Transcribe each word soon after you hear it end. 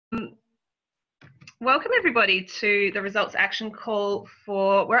Welcome everybody to the results action call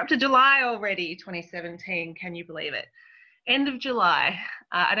for, we're up to July already, 2017, can you believe it? End of July.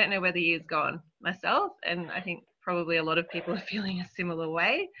 I don't know where the year's gone myself, and I think probably a lot of people are feeling a similar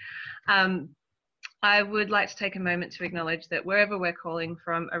way. I would like to take a moment to acknowledge that wherever we're calling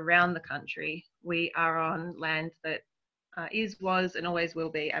from around the country, we are on land that is, was and always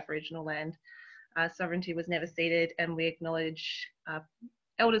will be Aboriginal land. Sovereignty was never ceded, and we acknowledge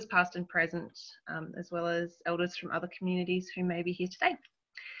elders past and present, as well as elders from other communities who may be here today.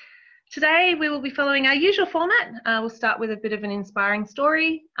 Today we will be following our usual format. We'll start with a bit of an inspiring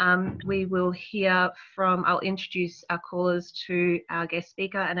story. We will hear from, I'll introduce our callers to our guest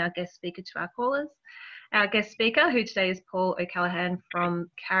speaker and our guest speaker to our callers. Our guest speaker, who today is Paul O'Callaghan from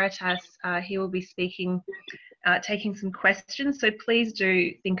Caritas, he will be speaking, taking some questions. So please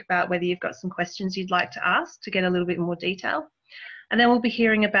do think about whether you've got some questions you'd like to ask to get a little bit more detail. And then we'll be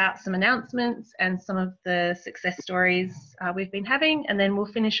hearing about some announcements and some of the success stories we've been having. And then we'll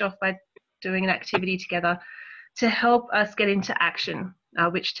finish off by doing an activity together to help us get into action,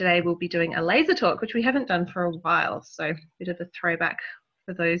 which today we'll be doing a laser talk, which we haven't done for a while. So a bit of a throwback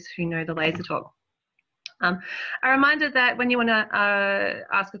for those who know the laser talk. A reminder that when you want to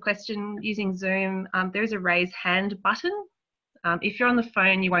ask a question using Zoom, there is a raise hand button. If you're on the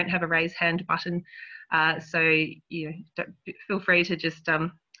phone, you won't have a raise hand button. So feel free to just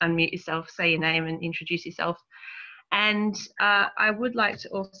unmute yourself, say your name and introduce yourself. And I would like to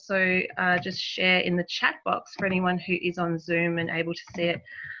also just share in the chat box for anyone who is on Zoom and able to see it.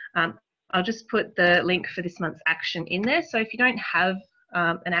 I'll just put the link for this month's action in there. So if you don't have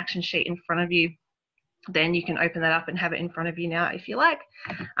an action sheet in front of you, then you can open that up and have it in front of you now if you like.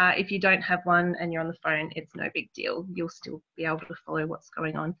 If you don't have one and you're on the phone, it's no big deal. You'll still be able to follow what's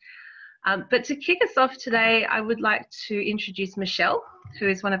going on. But to kick us off today, I would like to introduce Michelle, who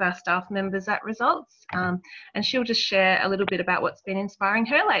is one of our staff members at Results, and she'll just share a little bit about what's been inspiring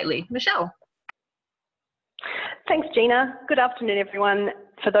her lately. Michelle. Thanks, Gina. Good afternoon, everyone.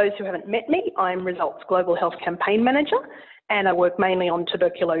 For those who haven't met me, I'm Results Global Health Campaign Manager, and I work mainly on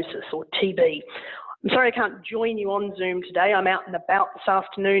tuberculosis, or TB. I'm sorry I can't join you on Zoom today. I'm out and about this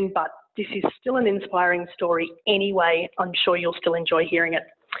afternoon, but this is still an inspiring story anyway. I'm sure you'll still enjoy hearing it.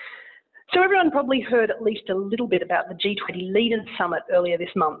 So everyone probably heard at least a little bit about the G20 Leaders Summit earlier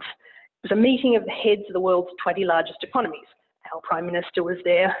this month. It was a meeting of the heads of the world's 20 largest economies. Our Prime Minister was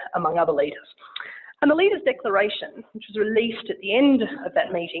there, among other leaders. And the Leaders' Declaration, which was released at the end of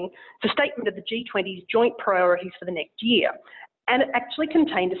that meeting, is a statement of the G20's joint priorities for the next year. And it actually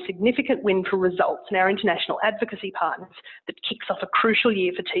contained a significant win for Results and our international advocacy partners that kicks off a crucial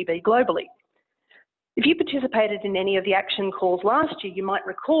year for TB globally. If you participated in any of the action calls last year, you might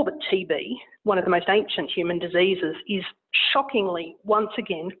recall that TB, one of the most ancient human diseases, is shockingly, once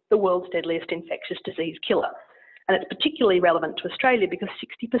again, the world's deadliest infectious disease killer. And it's particularly relevant to Australia because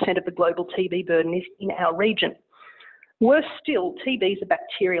 60% of the global TB burden is in our region. Worse still, TB is a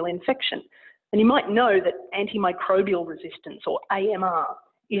bacterial infection. And you might know that antimicrobial resistance, or AMR,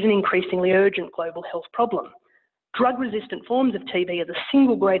 is an increasingly urgent global health problem. Drug-resistant forms of TB are the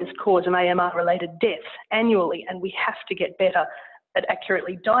single greatest cause of AMR-related deaths annually, and we have to get better at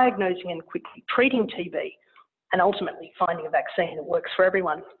accurately diagnosing and quickly treating TB, and ultimately finding a vaccine that works for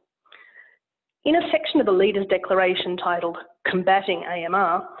everyone. In a section of the Leaders' Declaration titled Combating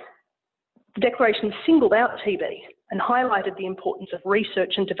AMR, the declaration singled out TB and highlighted the importance of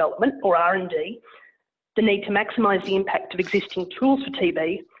research and development, or R&D, the need to maximise the impact of existing tools for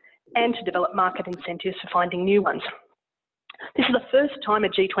TB, and to develop market incentives for finding new ones. This is the first time a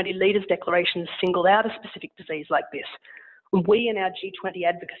G20 Leaders Declaration has singled out a specific disease like this. We and our G20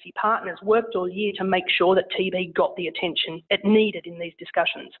 advocacy partners worked all year to make sure that TB got the attention it needed in these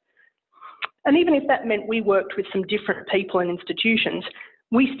discussions. And even if that meant we worked with some different people and institutions,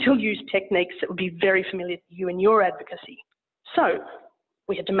 we still used techniques that would be very familiar to you in your advocacy. So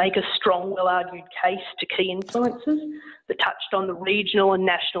we had to make a strong, well-argued case to key influences that touched on the regional and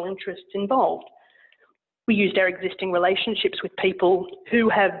national interests involved. We used our existing relationships with people who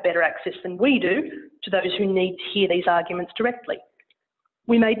have better access than we do to those who need to hear these arguments directly.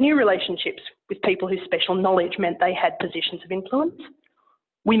 We made new relationships with people whose special knowledge meant they had positions of influence.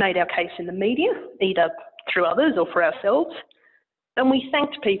 We made our case in the media, either through others or for ourselves. And we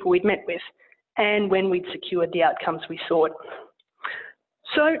thanked people we'd met with and when we'd secured the outcomes we sought.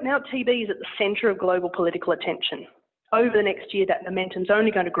 So now TB is at the centre of global political attention. Over the next year, that momentum's only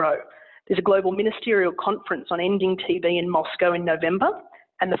going to grow. There's a global ministerial conference on ending TB in Moscow in November,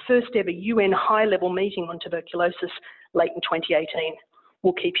 and the first ever UN high-level meeting on tuberculosis late in 2018.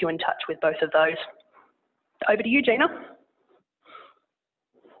 We'll keep you in touch with both of those. Over to you, Gina.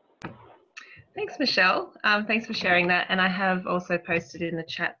 Thanks, Michelle. Thanks for sharing that. And I have also posted in the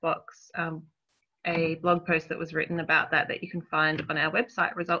chat box a blog post that was written about that you can find on our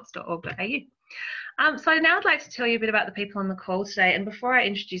website, results.org.au. So now I'd like to tell you a bit about the people on the call today. And before I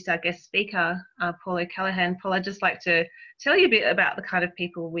introduce our guest speaker, Paul O'Callaghan, Paul, I'd just like to tell you a bit about the kind of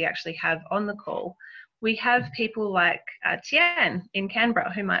people we actually have on the call. We have people like Tian in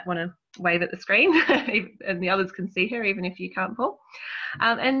Canberra, who might want to wave at the screen, and the others can see her, even if you can't, Paul.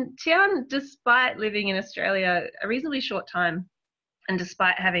 And Tian, despite living in Australia a reasonably short time, and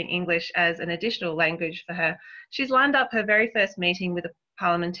despite having English as an additional language for her, she's lined up her very first meeting with a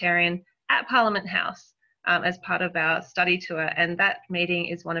parliamentarian at Parliament House as part of our study tour. And that meeting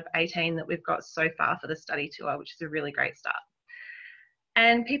is one of 18 that we've got so far for the study tour, which is a really great start.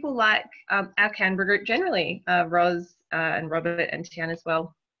 And people like our Canberra group generally, Ros and Robert and Tian as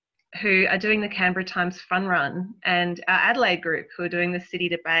well, who are doing the Canberra Times Fun Run, and our Adelaide group, who are doing the City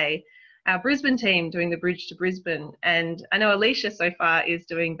to Bay, our Brisbane team doing the Bridge to Brisbane, and I know Alicia so far is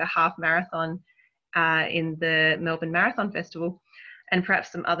doing the half marathon in the Melbourne Marathon Festival, and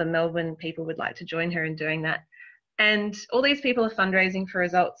perhaps some other Melbourne people would like to join her in doing that. And all these people are fundraising for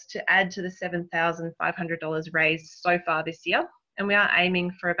results to add to the $7,500 raised so far this year, and we are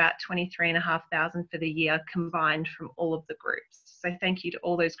aiming for about $23,500 for the year combined from all of the groups. So thank you to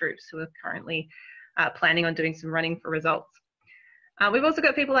all those groups who are currently planning on doing some running for results. We've also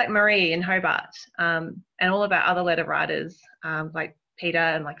got people like Marie in Hobart, and all of our other letter writers like Peter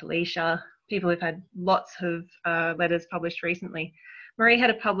and like Alicia, people who've had lots of letters published recently. Marie had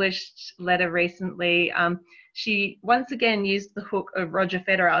a published letter recently. She once again used the hook of Roger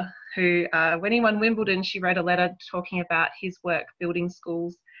Federer, who when he won Wimbledon, she wrote a letter talking about his work building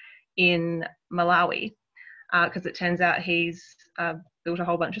schools in Malawi, because it turns out he's built a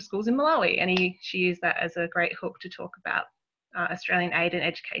whole bunch of schools in Malawi, and she used that as a great hook to talk about Australian aid and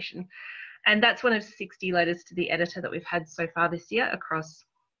education. And that's one of 60 letters to the editor that we've had so far this year across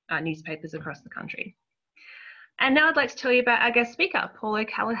newspapers across the country. And now I'd like to tell you about our guest speaker, Paul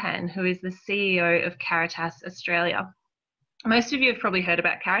O'Callaghan, who is the CEO of Caritas Australia. Most of you have probably heard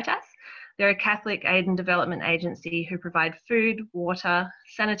about Caritas. They're a Catholic aid and development agency who provide food, water,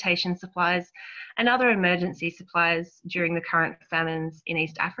 sanitation supplies, and other emergency supplies during the current famines in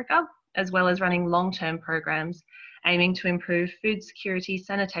East Africa, as well as running long-term programs aiming to improve food security,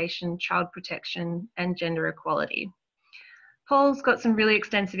 sanitation, child protection, and gender equality. Paul's got some really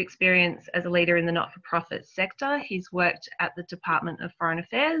extensive experience as a leader in the not-for-profit sector. He's worked at the Department of Foreign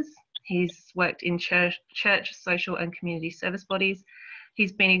Affairs. He's worked in church, social and community service bodies.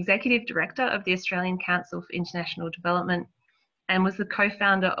 He's been Executive Director of the Australian Council for International Development and was the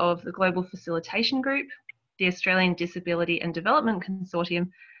co-founder of the Global Facilitation Group, the Australian Disability and Development Consortium,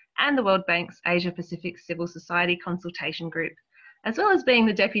 and the World Bank's Asia Pacific Civil Society Consultation Group, as well as being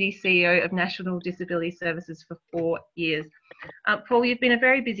the Deputy CEO of National Disability Services for 4 years. Paul, you've been a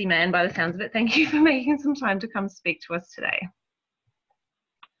very busy man by the sounds of it. Thank you for making some time to come speak to us today.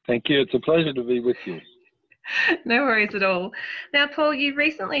 Thank you. It's a pleasure to be with you. No worries at all. Now, Paul, you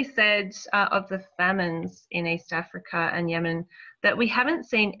recently said of the famines in East Africa and Yemen that we haven't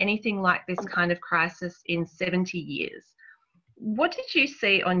seen anything like this kind of crisis in 70 years. What did you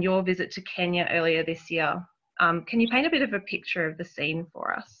see on your visit to Kenya earlier this year? Can you paint a bit of a picture of the scene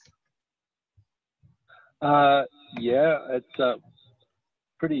for us? Yeah, it's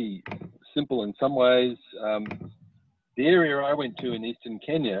pretty simple in some ways. The area I went to in eastern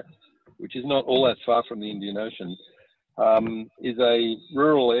Kenya, which is not all that far from the Indian Ocean, is a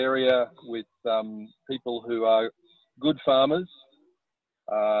rural area with people who are good farmers,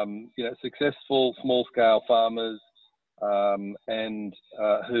 successful small-scale farmers, and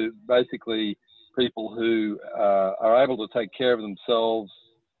who basically people who are able to take care of themselves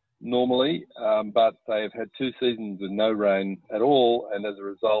normally, but they've had 2 seasons with no rain at all, and as a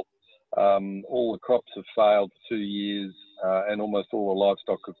result, all the crops have failed for 2 years, and almost all the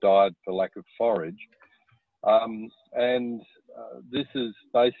livestock have died for lack of forage. This has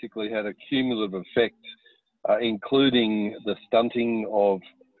basically had a cumulative effect, including the stunting of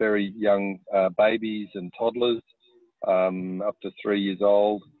very young babies and toddlers, up to 3 years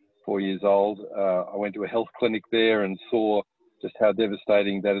old, 4 years old. I went to a health clinic there and saw just how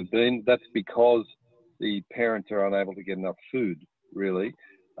devastating that had been. That's because the parents are unable to get enough food, really.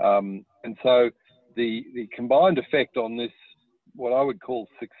 And so the combined effect on this, what I would call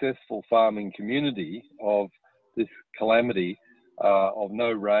successful farming community, of this calamity of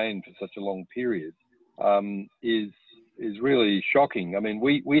no rain for such a long period, is really shocking. I mean,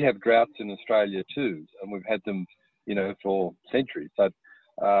 we have droughts in Australia too, and we've had them, for centuries. But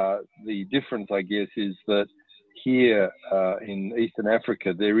the difference, I guess, is that here in Eastern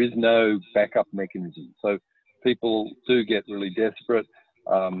Africa, there is no backup mechanism. So people do get really desperate.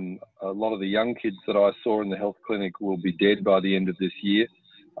 A lot of the young kids that I saw in the health clinic will be dead by the end of this year.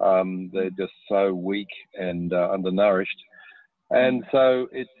 They're just so weak and undernourished. And so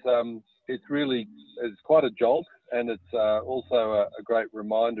it's really, it's quite a jolt, and it's also a great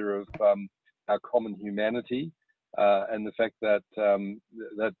reminder of our common humanity, and the fact that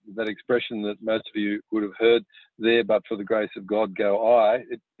that expression that most of you would have heard there, but for the grace of God go I,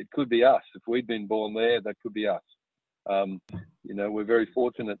 it could be us. If we'd been born there, that could be us. You know, we're very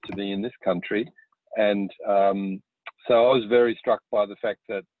fortunate to be in this country, and so I was very struck by the fact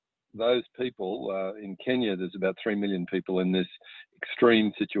that those people in Kenya, there's about 3 million people in this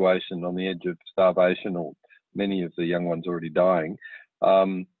extreme situation on the edge of starvation, or many of the young ones already dying.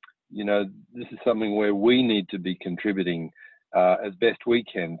 You know, this is something where we need to be contributing as best we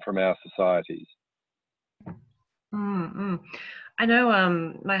can from our societies. I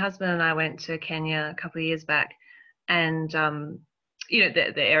know my husband and I went to Kenya a couple of years back, and you know,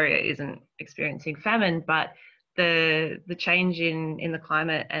 the area isn't experiencing famine, but the change in the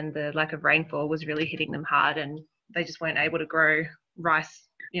climate and the lack of rainfall was really hitting them hard, and they just weren't able to grow rice,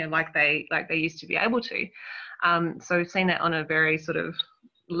 you know, like they used to be able to. So we've seen that on a very sort of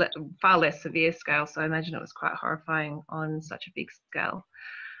far less severe scale. So I imagine it was quite horrifying on such a big scale.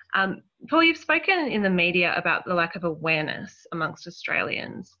 Paul, you've spoken in the media about the lack of awareness amongst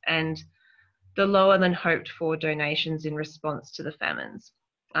Australians and the lower than hoped for donations in response to the famines.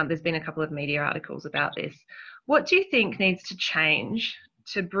 There's been a couple of media articles about this. What do you think needs to change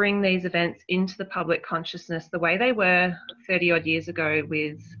to bring these events into the public consciousness the way they were 30 odd years ago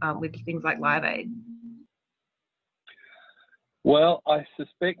with things like Live Aid? Well, I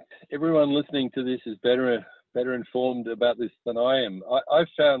suspect everyone listening to this is better informed about this than I am. I've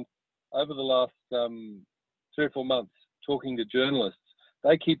found over the last 3 or 4 months talking to journalists,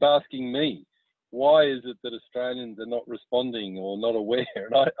 they keep asking me, why is it that Australians are not responding or not aware?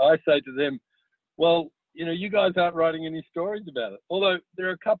 And I say to them, well, you know, you guys aren't writing any stories about it. Although there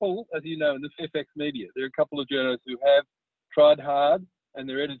are a couple, as you know, in the Fairfax media, there are a couple of journalists who have tried hard and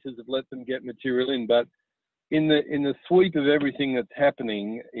their editors have let them get material in. But in the sweep of everything that's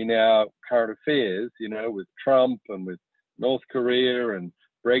happening in our current affairs, you know, with Trump and with North Korea and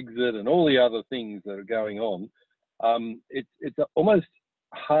Brexit and all the other things that are going on, it's almost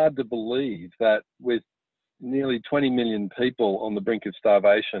hard to believe that with nearly 20 million people on the brink of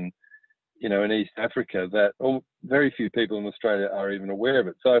starvation, you know, in East Africa, that very few people in Australia are even aware of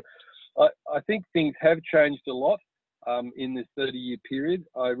it. So I think things have changed a lot in this 30-year period.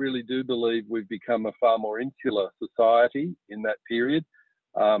 I really do believe we've become a far more insular society in that period.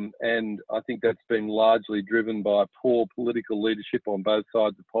 And I think that's been largely driven by poor political leadership on both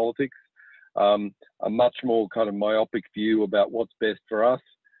sides of politics, a much more kind of myopic view about what's best for us.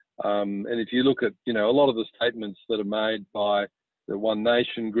 And if you look at, you know, a lot of the statements that are made by the One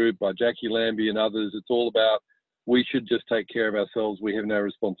Nation group, by Jackie Lambie and others, it's all about, we should just take care of ourselves. We have no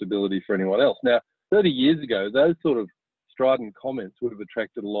responsibility for anyone else. Now, 30 years ago, those sort of strident comments would have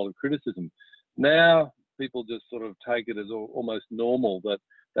attracted a lot of criticism. Now, people just sort of take it as almost normal that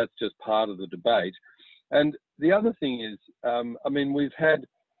that's just part of the debate. And the other thing is, I mean, we've had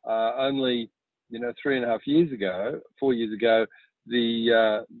only, you know, 4 years ago,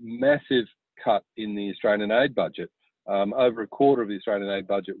 the massive cut in the Australian aid budget. Over a quarter of the Australian aid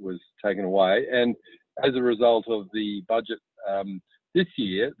budget was taken away. And as a result of the budget this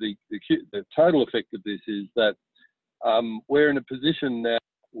year, the total effect of this is that we're in a position now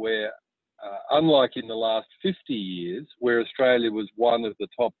where, unlike in the last 50 years, where Australia was one of the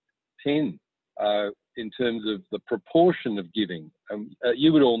top 10 in terms of the proportion of giving.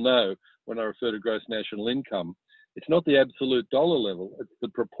 You would all know when I refer to gross national income, it's not the absolute dollar level, it's the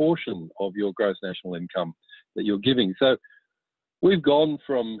proportion of your gross national income that you're giving. So we've gone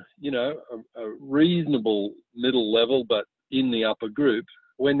from, you know, a reasonable middle level, but in the upper group.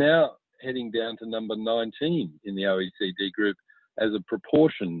 We're now heading down to number 19 in the OECD group as a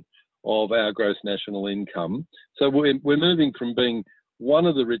proportion of our gross national income. So we're moving from being one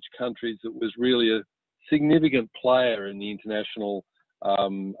of the rich countries that was really a significant player in the international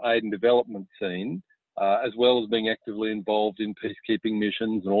aid and development scene, as well as being actively involved in peacekeeping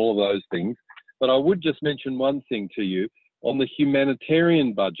missions and all of those things. But I would just mention one thing to you. On the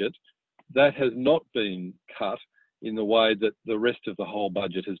humanitarian budget, that has not been cut in the way that the rest of the whole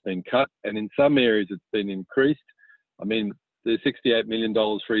budget has been cut. And in some areas, it's been increased. I mean, the $68 million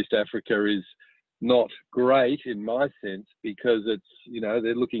for East Africa is not great in my sense, because it's, you know,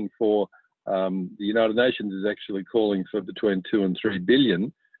 they're looking for, the United Nations is actually calling for between 2 and 3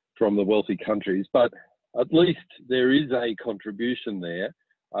 billion from the wealthy countries. But at least there is a contribution there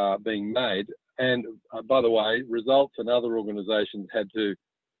being made. And by the way, Results and other organisations had to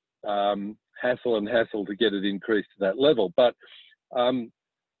hassle to get it increased to that level. But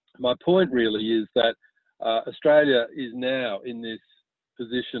my point really is that Australia is now in this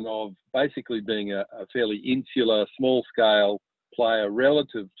position of basically being a fairly insular, small-scale player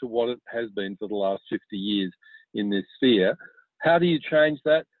relative to what it has been for the last 50 years in this sphere. How do you change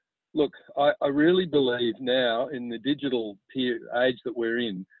that? Look, I really believe now in the digital age that we're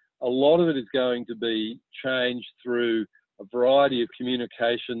in, a lot of it is going to be changed through a variety of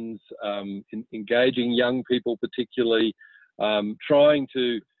communications, engaging young people particularly, trying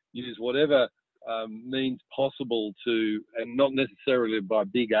to use whatever means possible to, and not necessarily by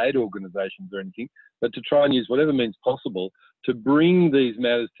big aid organisations or anything, but to try and use whatever means possible to bring these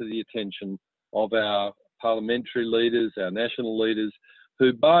matters to the attention of our parliamentary leaders, our national leaders,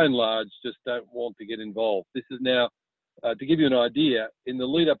 who by and large just don't want to get involved. This is now, to give you an idea, in the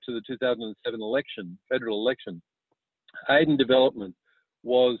lead up to the 2007 election, federal election, aid and development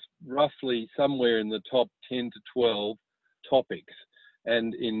was roughly somewhere in the top 10 to 12 topics.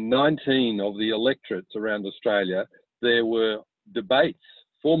 And in 19 of the electorates around Australia, there were debates,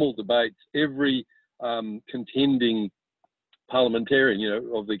 formal debates, every contending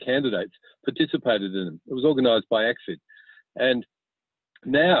parliamentarian, of the candidates participated in them. It was organised by ACFID. And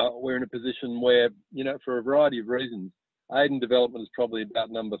now we're in a position where, for a variety of reasons, aid and development is probably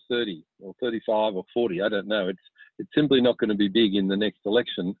about number 30 or 35 or 40. I don't know. It's simply not going to be big in the next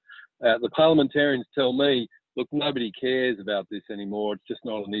election. The parliamentarians tell me, look, nobody cares about this anymore. It's just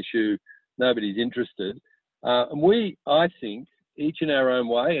not an issue. Nobody's interested. And we, I think, each in our own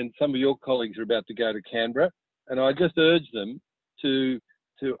way, and some of your colleagues are about to go to Canberra, and I just urge them to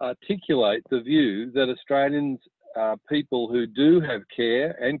articulate the view that Australians are people who do have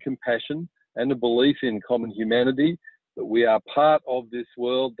care and compassion and a belief in common humanity, that we are part of this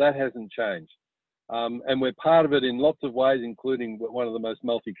world. That hasn't changed. And we're part of it in lots of ways, including one of the most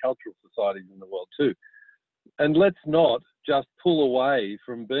multicultural societies in the world too. And let's not just pull away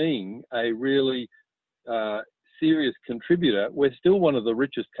from being a really serious contributor. We're still one of the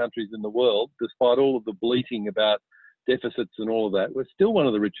richest countries in the world, despite all of the bleating about deficits and all of that. We're still one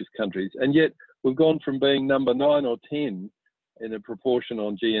of the richest countries. And yet we've gone from being number 9 or 10 in a proportion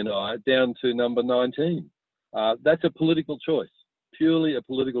on GNI down to number 19. That's a political choice, purely a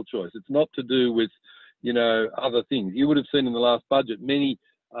political choice. It's not to do with, other things. You would have seen in the last budget many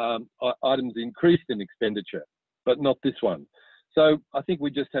items increased in expenditure, but not this one. So I think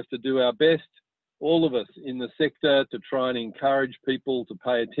we just have to do our best, all of us in the sector, to try and encourage people to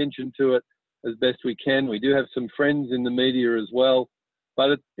pay attention to it as best we can. We do have some friends in the media as well,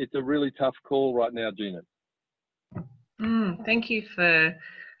 but it's a really tough call right now, Gina. Thank you for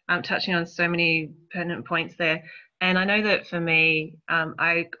touching on so many pertinent points there. And I know that for me,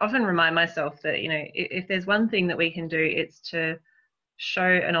 I often remind myself that, if there's one thing that we can do, it's to show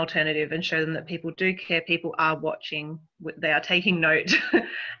an alternative and show them that people do care, people are watching, they are taking note,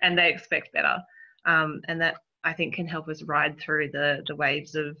 and they expect better. And that, I think, can help us ride through the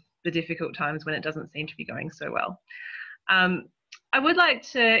waves of the difficult times when it doesn't seem to be going so well. I would like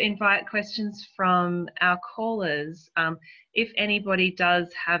to invite questions from our callers. If anybody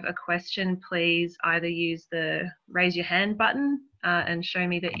does have a question, please either use the raise your hand button and show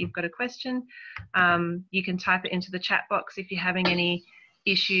me that you've got a question. You can type it into the chat box if you're having any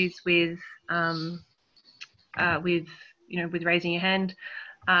issues with raising your hand.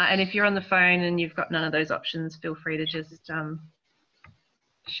 And if you're on the phone and you've got none of those options, feel free to just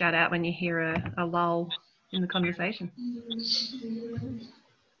shout out when you hear a lull in the conversation.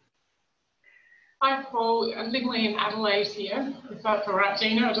 Hi Paul, I'm Lindley in Adelaide here, if that's all right,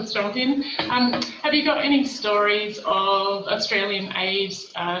 Gina, I'll just jump in. Have you got any stories of Australian aid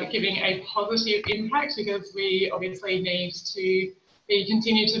giving a positive impact? Because we obviously need to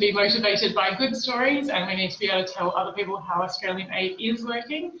continue to be motivated by good stories, and we need to be able to tell other people how Australian aid is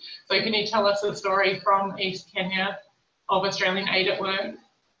working. So can you tell us a story from East Kenya of Australian aid at work?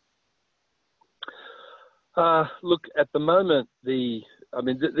 Look, at the moment,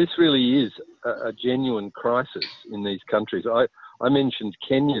 this really is a genuine crisis in these countries. I mentioned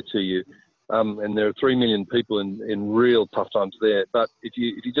Kenya to you, and there are 3 million people in real tough times there. But if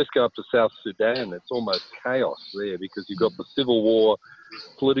you just go up to South Sudan, it's almost chaos there, because you've got the civil war.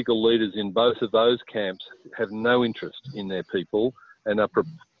 Political leaders in both of those camps have no interest in their people and are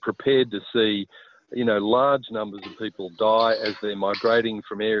prepared to see, large numbers of people die as they're migrating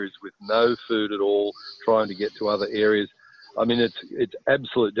from areas with no food at all, trying to get to other areas. I mean, it's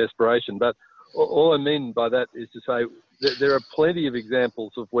absolute desperation. But all I mean by that is to say that there are plenty of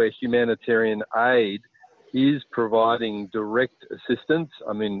examples of where humanitarian aid is providing direct assistance.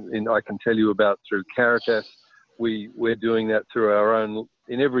 I mean, I can tell you about through Caritas. We're doing that through our own,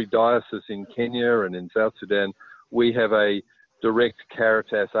 in every diocese in Kenya and in South Sudan, we have a direct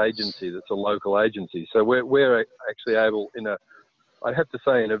Caritas agency that's a local agency. So we're actually able, I have to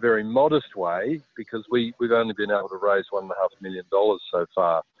say, in a very modest way, because we've only been able to raise $1.5 million so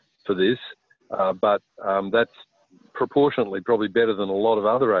far for this, but that's proportionately probably better than a lot of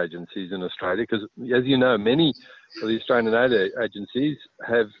other agencies in Australia, because as you know, many of the Australian aid agencies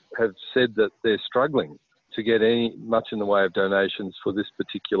have said that they're struggling to get much in the way of donations for this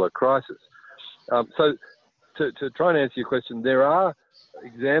particular crisis. So to try and answer your question, there are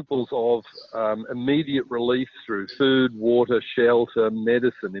examples of immediate relief through food, water, shelter,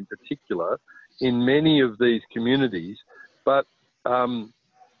 medicine in particular in many of these communities, but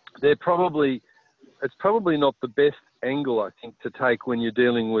it's probably not the best angle, I think, to take when you're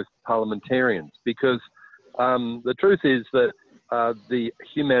dealing with parliamentarians, because the truth is that the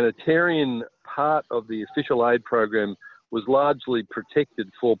humanitarian part of the official aid program was largely protected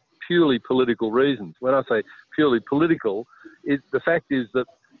for purely political reasons. When I say purely political, the fact is that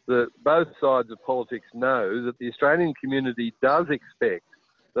both sides of politics know that the Australian community does expect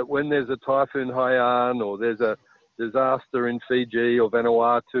that when there's a Typhoon Haiyan or there's a disaster in Fiji or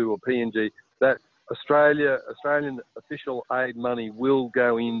Vanuatu or PNG, that Australian official aid money will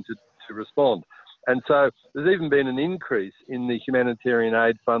go in to respond. And so there's even been an increase in the humanitarian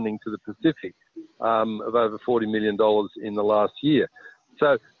aid funding to the Pacific of over $40 million in the last year.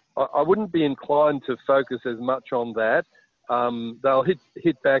 So I wouldn't be inclined to focus as much on that. They'll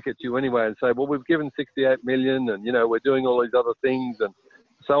hit back at you anyway and say, well, we've given 68 million and, you know, we're doing all these other things and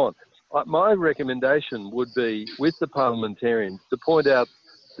so on. My recommendation would be with the parliamentarians to point out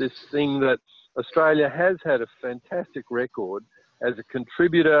this thing that Australia has had a fantastic record as a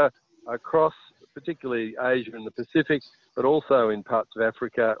contributor across particularly Asia and the Pacific, but also in parts of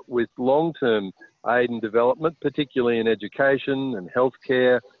Africa with long-term aid and development, particularly in education and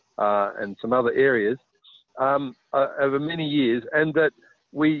healthcare and some other areas over many years, and that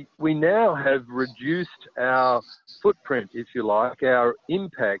we now have reduced our footprint, if you like, our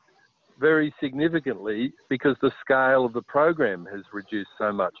impact very significantly because the scale of the program has reduced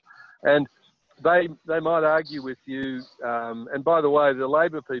so much. And they might argue with you, and by the way, the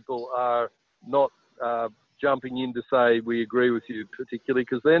Labor people are not jumping in to say we agree with you particularly,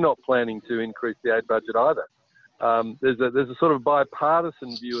 because they're not planning to increase the aid budget either. There's a sort of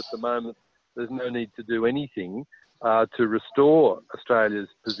bipartisan view at the moment. There's no need to do anything to restore Australia's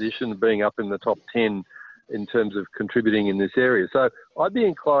position being up in the top 10 in terms of contributing in this area. So I'd be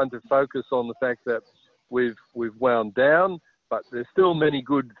inclined to focus on the fact that we've wound down, but there's still many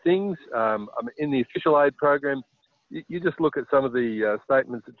good things. In the official aid program, you just look at some of the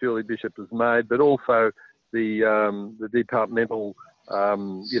statements that Julie Bishop has made, but also the departmental,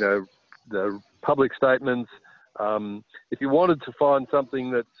 the public statements. If you wanted to find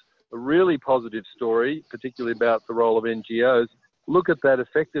something that's a really positive story, particularly about the role of NGOs, look at that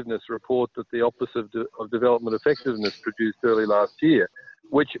effectiveness report that the Office of Development Effectiveness produced early last year,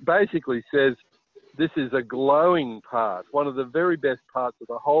 which basically says this is a glowing part. One of the very best parts of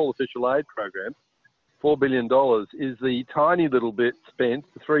the whole official aid program, $4 billion, is the tiny little bit spent,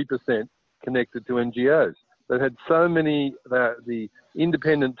 3%, connected to NGOs. They've had so many, the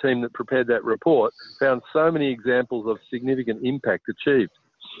independent team that prepared that report found so many examples of significant impact achieved.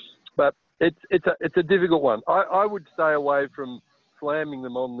 But it's a difficult one. I would stay away from slamming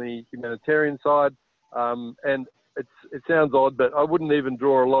them on the humanitarian side. And it sounds odd, but I wouldn't even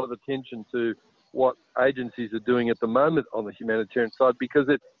draw a lot of attention to what agencies are doing at the moment on the humanitarian side, because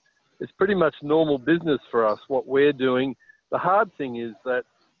it's pretty much normal business for us, what we're doing. The hard thing is that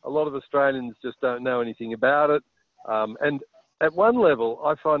a lot of Australians just don't know anything about it. And at one level,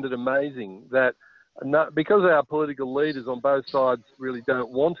 I find it amazing that because our political leaders on both sides really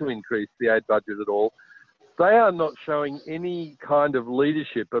don't want to increase the aid budget at all, they are not showing any kind of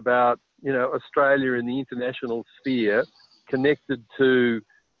leadership about, Australia in the international sphere connected to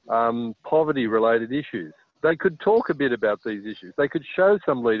poverty-related issues. They could talk a bit about these issues. They could show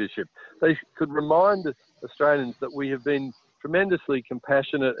some leadership. They could remind Australians that we have been tremendously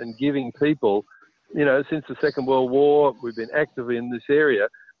compassionate and giving people, since the Second World War. We've been actively in this area.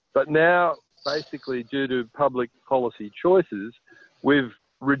 But now, basically, due to public policy choices, we've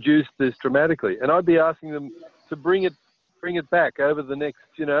reduced this dramatically. And I'd be asking them to bring it back over the next,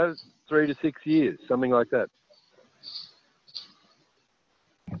 3 to 6 years, something like that.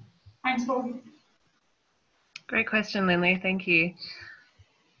 Thanks, Paul. Great question, Lindley. Thank you.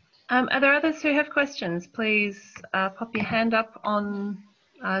 Are there others who have questions? Please pop your hand up on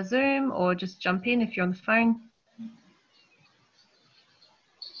Zoom, or just jump in if you're on the phone.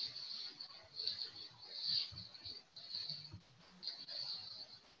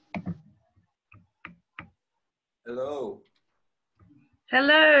 Hello.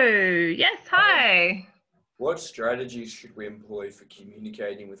 Hello. Yes, hi. What strategies should we employ for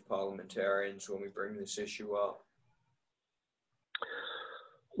communicating with parliamentarians when we bring this issue up?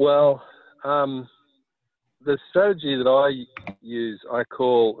 Well, the strategy that I use, I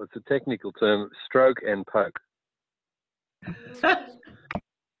call, it's a technical term, stroke and poke.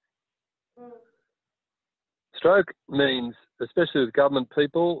 Stroke means, especially with government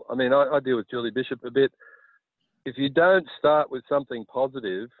people, I mean, I deal with Julie Bishop a bit. If you don't start with something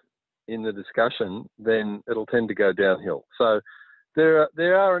positive in the discussion, then it'll tend to go downhill. So there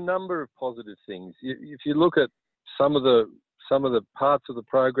are a number of positive things. If you look at some of the parts of the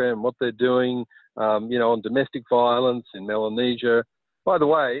program, what they're doing, you know, on domestic violence in Melanesia. By the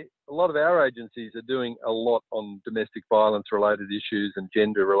way, a lot of our agencies are doing a lot on domestic violence related issues and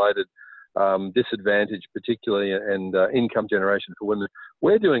gender related disadvantage, particularly, and income generation for women.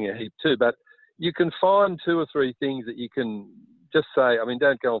 We're doing a heap too, but you can find 2 or 3 things that you can just say, I mean,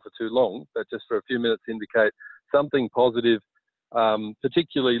 don't go on for too long, but just for a few minutes indicate something positive,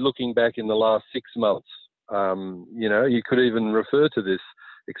 particularly looking back in the last 6 months. You know, you could even refer to this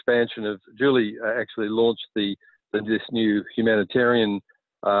expansion of, Julie actually launched this new humanitarian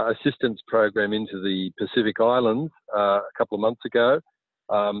assistance program into the Pacific Islands a couple of months ago.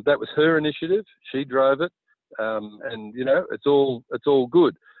 That was her initiative. She drove it, and you know, it's all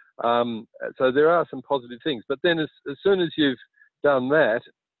good. So there are some positive things. But then as soon as you've done that,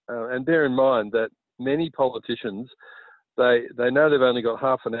 and bear in mind that many politicians, they know they've only got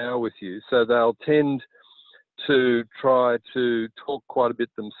half an hour with you, so they'll tend to try to talk quite a bit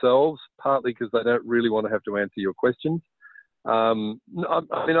themselves, partly because they don't really want to have to answer your questions. I mean,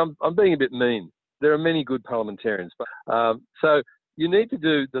 I'm being a bit mean. There are many good parliamentarians, but so you need to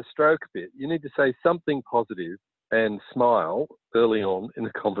do the stroke bit. You need to say something positive and smile early on in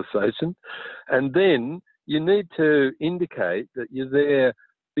the conversation, and then you need to indicate that you're there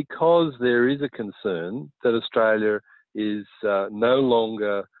because there is a concern that Australia is no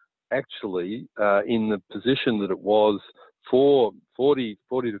longer actually in the position that it was for 40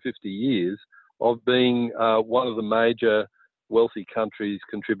 to 50 years of being one of the major wealthy countries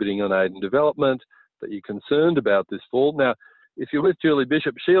contributing on aid and development, that you're concerned about this fall. Now, if you're with Julie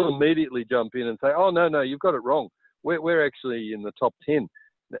Bishop, she'll immediately jump in and say, oh, no, you've got it wrong. We're actually in the top 10.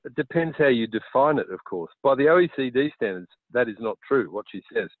 It depends how you define it, of course. By the OECD standards, that is not true, what she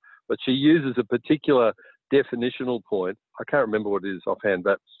says. But she uses a particular definitional point. I can't remember what it is offhand,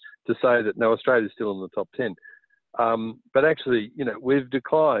 but to say that, no, Australia's still in the top 10. But actually, you know, we've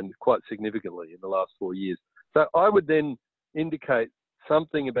declined quite significantly in the last 4 years. So I would then indicate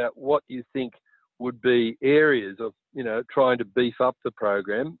something about what you think would be areas of, you know, trying to beef up the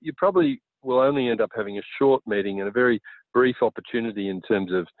program. You probably will only end up having a short meeting and a very brief opportunity in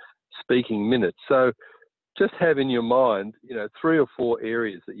terms of speaking minutes. So just have in your mind, you know, 3 or 4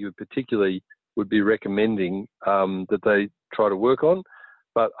 areas that you particularly would be recommending that they try to work on.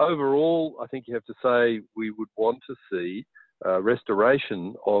 But overall, I think you have to say we would want to see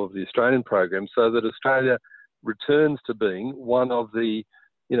restoration of the Australian program so that Australia returns to being one of the,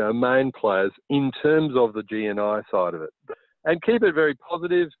 you know, main players in terms of the GNI side of it. And keep it very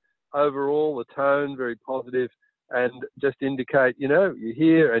positive overall, the tone very positive, and just indicate, you know, you're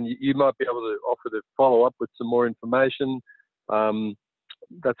here and you might be able to offer to follow up with some more information.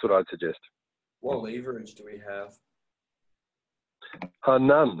 That's what I'd suggest. What leverage do we have?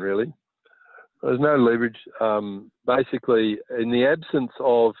 None, really. There's no leverage. Basically, in the absence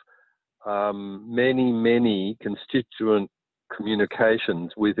of many constituent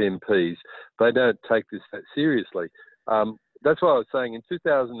communications with MPs, they don't take this that seriously. That's why I was saying in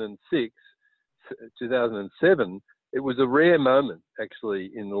 2006, 2007, it was a rare moment,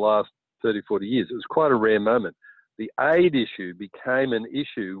 actually, in the last 30, 40 years. It was quite a rare moment. The aid issue became an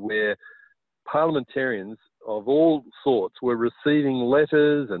issue where parliamentarians of all sorts were receiving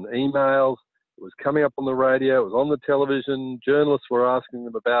letters and emails. It was coming up on the radio, it was on the television, journalists were asking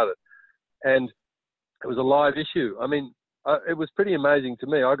them about it. And it was a live issue. I mean, it was pretty amazing to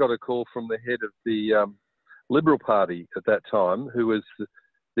me. I got a call from the head of the Liberal Party at that time, who was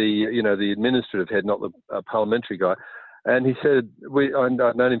the administrative head, not the parliamentary guy. And he said,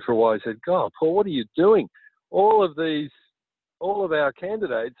 I'd known him for a while. He said, God, Paul, what are you doing? All of our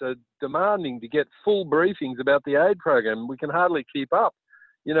candidates are demanding to get full briefings about the aid program. We can hardly keep up.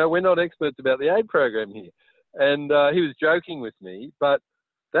 You know, we're not experts about the aid program here. And he was joking with me, but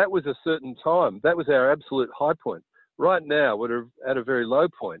that was a certain time. That was our absolute high point. right now we're at a very low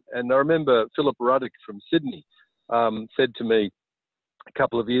point. And I remember Philip Ruddock from Sydney said to me a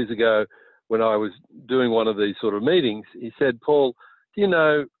couple of years ago when I was doing one of these sort of meetings, he said, Paul, do you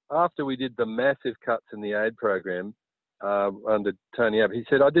know, after we did the massive cuts in the aid program under Tony Abbott, he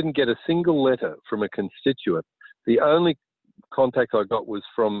said, I didn't get a single letter from a constituent. The only contact I got was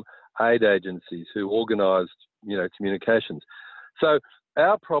from aid agencies who organised, you know, communications. So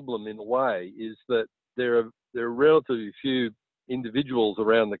our problem in a way is that there are relatively few individuals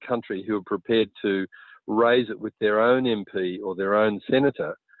around the country who are prepared to raise it with their own MP or their own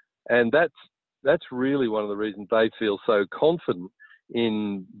senator, and that's really one of the reasons they feel so confident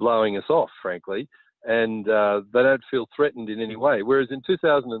in blowing us off, frankly, and they don't feel threatened in any way. Whereas in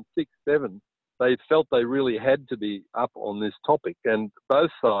 2006-07, they felt they really had to be up on this topic, and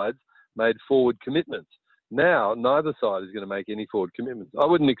both sides made forward commitments. Now, neither side is going to make any forward commitments. I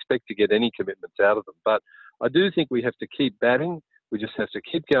wouldn't expect to get any commitments out of them, but I do think we have to keep batting. We just have to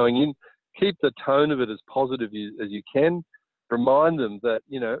keep going in, keep the tone of it as positive as you can, remind them that,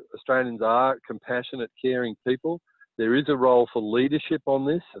 you know, Australians are compassionate, caring people. There is a role for leadership on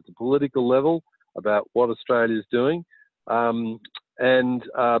this at the political level about what Australia is doing.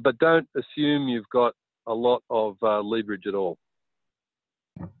 But don't assume you've got a lot of leverage at all.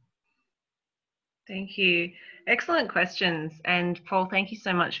 Thank you. Excellent questions. And Paul, thank you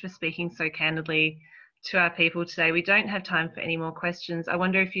so much for speaking so candidly to our people today. We don't have time for any more questions. I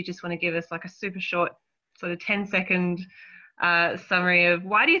wonder if you just want to give us like a super short sort of 10-second summary of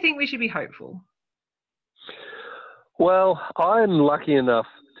why do you think we should be hopeful? Well, I'm lucky enough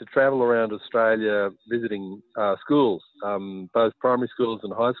to travel around Australia visiting schools, both primary schools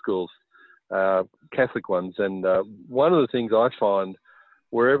and high schools, Catholic ones. And one of the things I find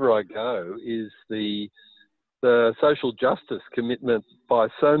wherever I go is the social justice commitment by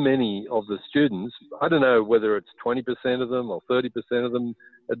so many of the students. I don't know whether it's 20% of them or 30% of them.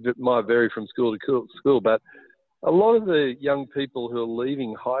 It might vary from school to school, but a lot of the young people who are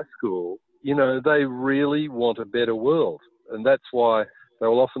leaving high school, you know, they really want a better world. And that's why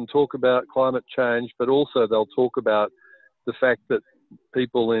they'll often talk about climate change, but also they'll talk about the fact that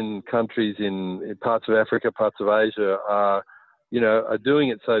people in countries in parts of Africa, parts of Asia are doing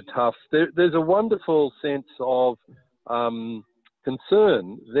it so tough. There's a wonderful sense of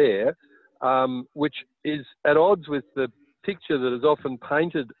concern there, which is at odds with the picture that is often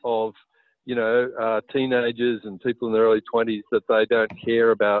painted of, teenagers and people in their early 20s that they don't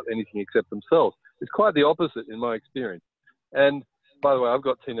care about anything except themselves. It's quite the opposite in my experience. And by the way, I've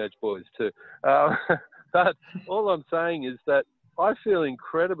got teenage boys too. But all I'm saying is that I feel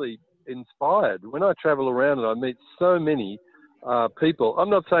incredibly inspired when I travel around and I meet so many people. I'm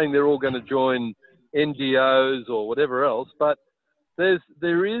not saying they're all going to join NGOs or whatever else, but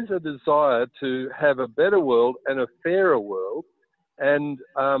there is a desire to have a better world and a fairer world. And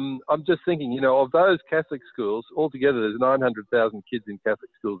I'm just thinking, of those Catholic schools, altogether there's 900,000 kids in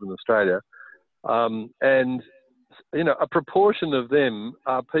Catholic schools in Australia. And, a proportion of them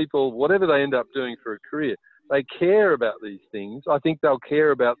are people, whatever they end up doing for a career, they care about these things. I think they'll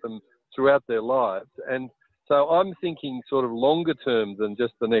care about them throughout their lives. And so I'm thinking sort of longer term than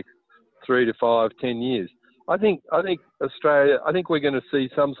just the next 3 to 5, 10 years. I think Australia, I think we're going to see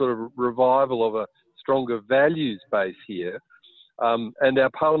some sort of revival of a stronger values base here. And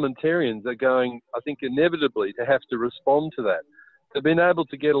our parliamentarians are going, I think, inevitably to have to respond to that. They've been able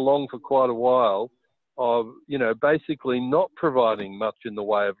to get along for quite a while of, basically not providing much in the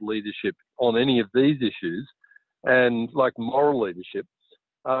way of leadership on any of these issues and like moral leadership.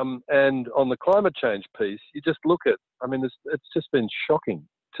 And on the climate change piece, you just look at, it's just been shocking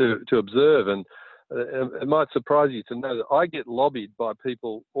to observe. And it might surprise you to know that I get lobbied by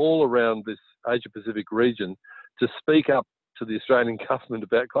people all around this Asia Pacific region to speak up to the Australian government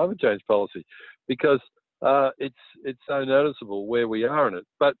about climate change policy because it's so noticeable where we are in it.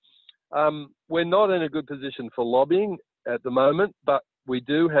 But we're not in a good position for lobbying at the moment, but we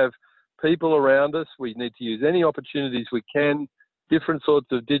do have people around us. We need to use any opportunities we can, different sorts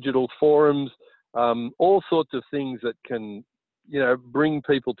of digital forums, all sorts of things that can, bring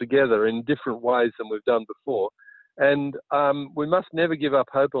people together in different ways than we've done before. And we must never give up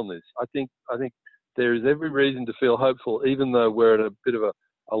hope on this. I think there is every reason to feel hopeful, even though we're at a bit of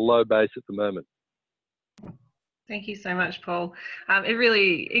a low base at the moment. Thank you so much, Paul.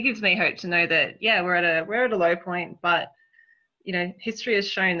 It gives me hope to know that, we're at a low point, but history has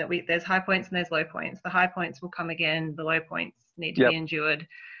shown that there's high points and there's low points. The high points will come again. The low points need to be endured.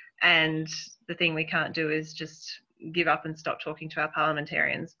 And the thing we can't do is just give up and stop talking to our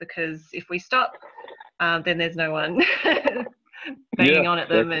parliamentarians, because if we stop, then there's no one banging on at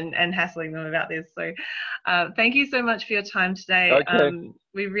them and hassling them about this. So thank you so much for your time today. Okay.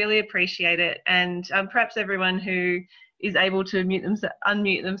 We really appreciate it. And perhaps everyone who is able to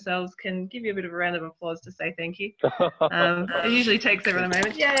unmute themselves can give you a bit of a round of applause to say thank you. It usually takes everyone a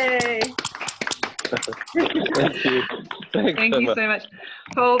moment. Yay! Thank you. Thanks, Thank you so much.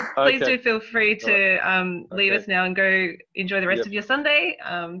 Paul, please do feel free to leave us now and go enjoy the rest of your Sunday.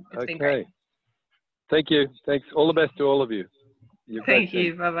 It's been great. Thank you. Thanks. All the best to all of you. Thank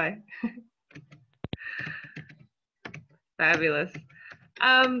you. Bye-bye. Fabulous.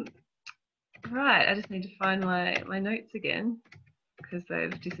 Right, I just need to find my notes again because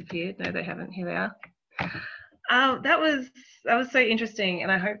they've disappeared. No, they haven't. Here they are. That was so interesting,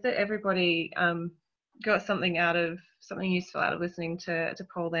 and I hope that everybody got something useful out of listening to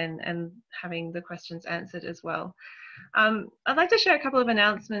Paul then and having the questions answered as well. I'd like to share a couple of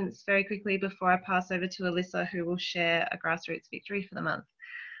announcements very quickly before I pass over to Alyssa, who will share a grassroots victory for the month.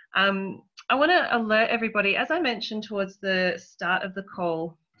 I want to alert everybody, as I mentioned towards the start of the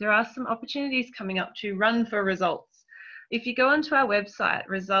call, there are some opportunities coming up to run for results. If you go onto our website,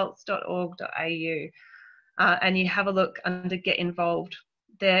 results.org.au, and you have a look under Get Involved,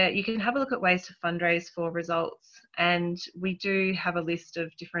 there you can have a look at ways to fundraise for results, and we do have a list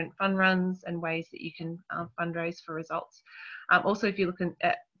of different fund runs and ways that you can fundraise for results. Also, if you look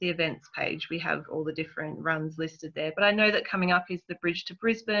at the events page, we have all the different runs listed there. But I know that coming up is the Bridge to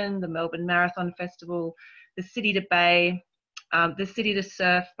Brisbane, the Melbourne Marathon Festival, the City to Bay, the City to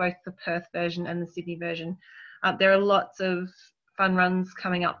Surf, both the Perth version and the Sydney version. There are lots of fun runs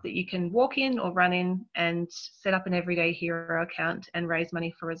coming up that you can walk in or run in and set up an Everyday Hero account and raise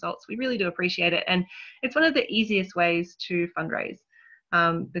money for results. We really do appreciate it. And it's one of the easiest ways to fundraise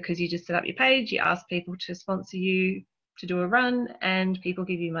because you just set up your page, you ask people to sponsor you to do a run, and people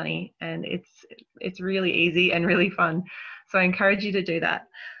give you money, and it's really easy and really fun. So I encourage you to do that.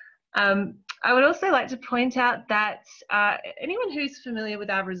 I would also like to point out that anyone who's familiar with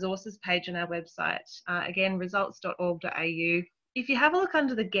our resources page on our website, again, results.org.au, if you have a look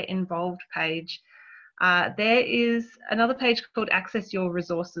under the Get Involved page, there is another page called Access Your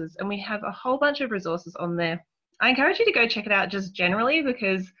Resources, and we have a whole bunch of resources on there. I encourage you to go check it out just generally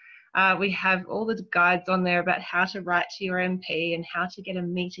because we have all the guides on there about how to write to your MP and how to get a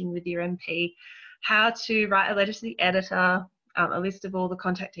meeting with your MP, how to write a letter to the editor, a list of all the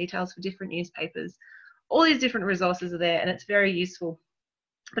contact details for different newspapers. All these different resources are there, and it's very useful.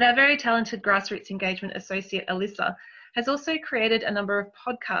 But our very talented grassroots engagement associate, Alyssa, has also created a number of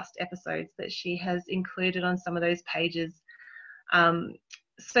podcast episodes that she has included on some of those pages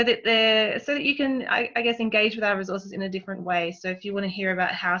so that you can, I guess, engage with our resources in a different way. So if you want to hear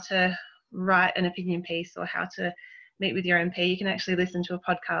about how to write an opinion piece or how to meet with your MP, you can actually listen to a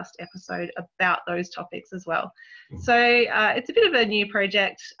podcast episode about those topics as well. So it's a bit of a new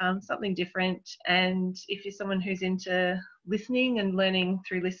project, something different. And if you're someone who's into listening and learning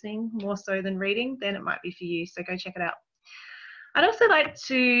through listening more so than reading, then it might be for you. So go check it out. I'd also like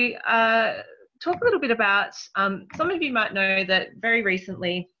to talk a little bit about, some of you might know that very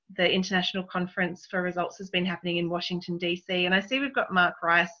recently the International Conference for Results has been happening in Washington, DC. And I see we've got Mark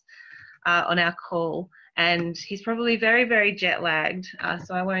Rice on our call, and he's probably very, very jet lagged,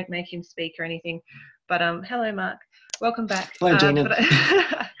 so I won't make him speak or anything. But hello, Mark. Welcome back. Hello, Gina.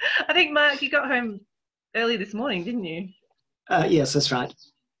 I think, Mark, you got home early this morning, didn't you? Yes, that's right.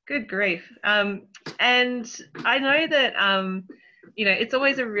 Good grief. And I know that, you know, it's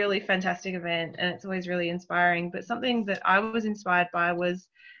always a really fantastic event and it's always really inspiring, but something that I was inspired by was,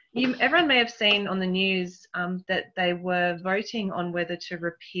 everyone may have seen on the news that they were voting on whether to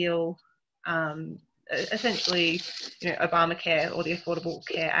repeal essentially, you know, Obamacare or the Affordable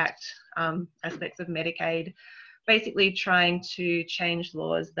Care Act aspects of Medicaid, basically trying to change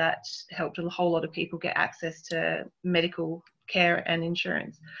laws that helped a whole lot of people get access to medical care and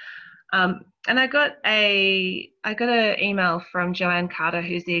insurance. And I got an email from Joanne Carter,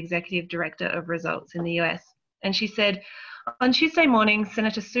 who's the Executive Director of Results in the US, and she said, on Tuesday morning,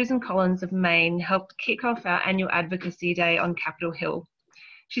 Senator Susan Collins of Maine helped kick off our annual Advocacy Day on Capitol Hill.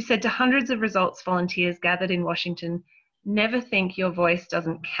 She said to hundreds of Results volunteers gathered in Washington, never think your voice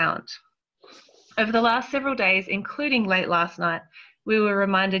doesn't count. Over the last several days, including late last night, we were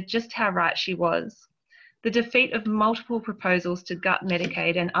reminded just how right she was. The defeat of multiple proposals to gut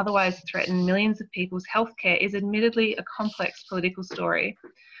Medicaid and otherwise threaten millions of people's healthcare is admittedly a complex political story.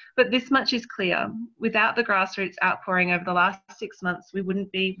 But this much is clear. Without the grassroots outpouring over the last 6 months, we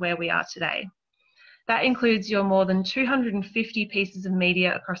wouldn't be where we are today. That includes your more than 250 pieces of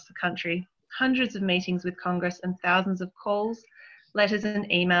media across the country, hundreds of meetings with Congress, and thousands of calls, letters, and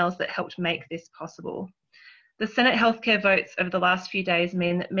emails that helped make this possible. The Senate healthcare votes over the last few days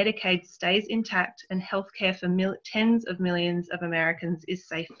mean that Medicaid stays intact and healthcare for tens of millions of Americans is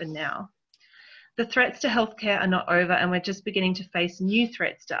safe for now. The threats to healthcare are not over, and we're just beginning to face new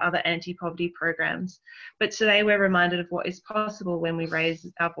threats to other anti-poverty programs. But today we're reminded of what is possible when we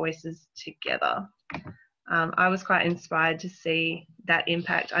raise our voices together. I was quite inspired to see that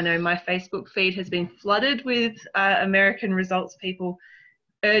impact. I know my Facebook feed has been flooded with American results people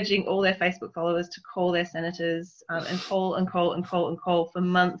urging all their Facebook followers to call their senators and call and call and call and call for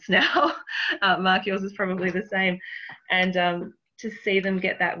months now. Mark, yours is probably the same. And to see them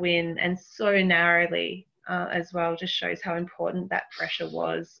get that win, and so narrowly as well, just shows how important that pressure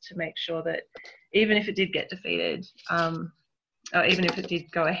was to make sure that even if it did get defeated, or even if it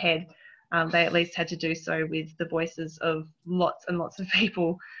did go ahead, they at least had to do so with the voices of lots and lots of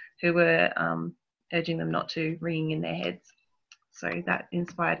people who were urging them not to, ringing in their heads. So that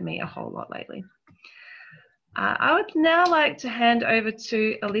inspired me a whole lot lately. I would now like to hand over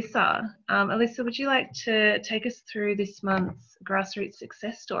to Alyssa. Alyssa, would you like to take us through this month's grassroots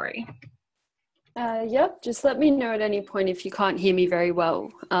success story? Yep, just let me know at any point if you can't hear me very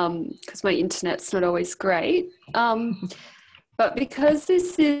well, because my internet's not always great. But because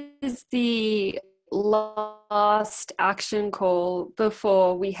this is the last action call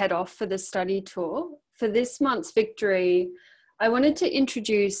before we head off for the study tour, for this month's victory, I wanted to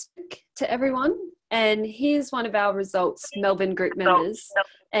introduce to everyone, and here's one of our results Melbourne group members,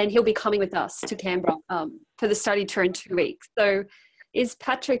 and he'll be coming with us to Canberra for the study tour in 2 weeks. So is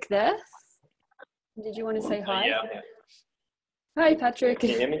Patrick there? Did you want to say hi? Yeah. Hi, Patrick. Can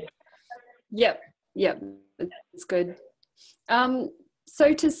you hear me? Yep, it's good.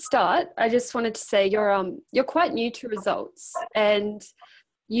 So to start, I just wanted to say you're quite new to results, and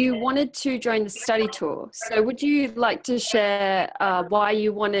you wanted to join the study tour. So would you like to share why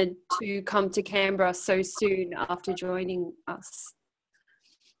you wanted to come to Canberra so soon after joining us?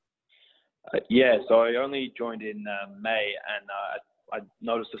 Yeah, so I only joined in May, and I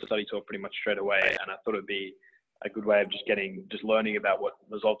noticed the study tour pretty much straight away, and I thought it'd be a good way of just learning about what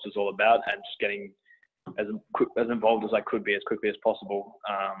results is all about, and just getting as involved as I could be as quickly as possible,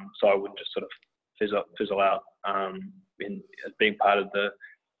 so I wouldn't just sort of fizzle out in being part of the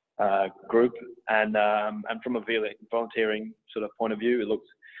group. And from a volunteering sort of point of view, it looked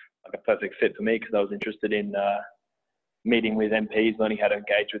like a perfect fit for me, because I was interested in meeting with MPs, learning how to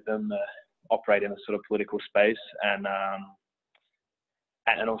engage with them, operate in a sort of political space, and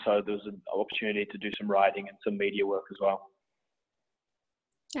also there was an opportunity to do some writing and some media work as well.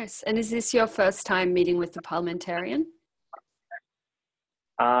 Nice. And is this your first time meeting with the parliamentarian?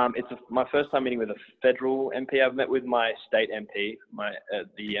 It's my first time meeting with a federal MP. I've met with my state MP,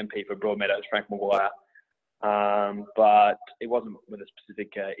 the MP for Broadmeadows, Frank Maguire, but it wasn't with a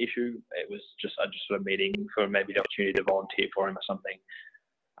specific issue. It was just sort of meeting for maybe the opportunity to volunteer for him or something.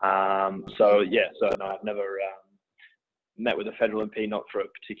 So no, I've never met with a federal MP, not for a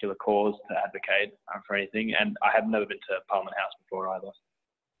particular cause to advocate for anything, and I have never been to Parliament House before either.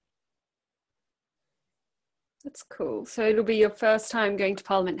 That's cool. So it'll be your first time going to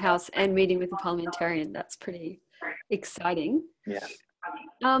Parliament House and meeting with a parliamentarian. That's pretty exciting. Yeah.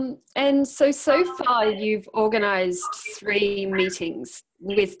 And so far you've organised 3 meetings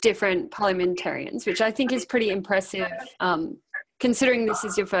with different parliamentarians, which I think is pretty impressive, considering this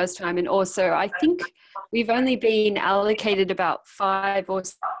is your first time. And also I think we've only been allocated about 5 or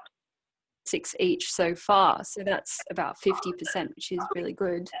 6 each so far. So that's about 50%, which is really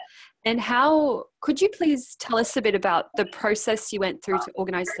good. And could you please tell us a bit about the process you went through to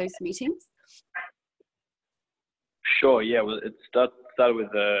organise those meetings? Sure, yeah. Well, it started with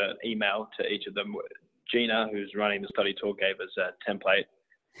an email to each of them. Gina, who's running the study tour, gave us a template.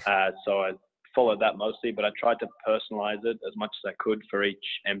 So I followed that mostly, but I tried to personalise it as much as I could for each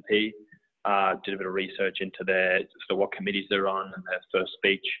MP. Did a bit of research into sort of what committees they're on and their first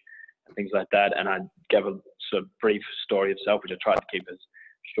speech and things like that. And I gave a sort of brief story of self, which I tried to keep as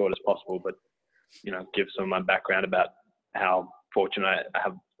short as possible, but give some of my background about how fortunate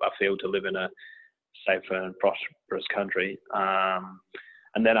I feel to live in a safer and prosperous country.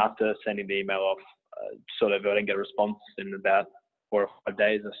 And then after sending the email off, I didn't get a response in about 4 or 5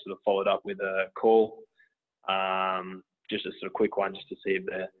 days. I sort of followed up with a call, just a sort of quick one, just to see if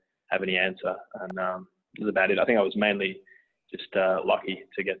they have any answer. And that was about it. I think I was mainly just lucky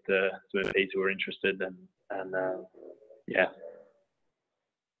to get some MPs who were interested, and yeah.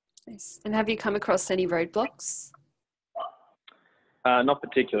 Nice. And have you come across any roadblocks? Not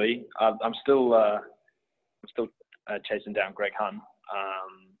particularly. I'm still chasing down Greg Hunn.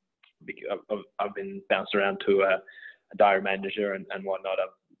 I've been bounced around to a diary manager and whatnot.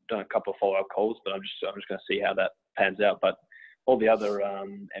 I've done a couple of follow-up calls, but I'm just going to see how that pans out. But all the other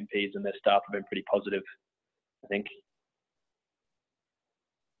MPs and their staff have been pretty positive, I think.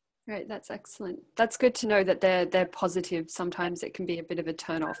 Right, that's excellent. That's good to know that they're positive. Sometimes it can be a bit of a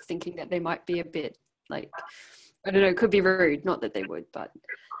turn off, thinking that they might be a bit like, I don't know, could be rude. Not that they would, but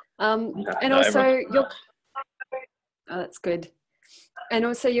and also you're. Oh, that's good. And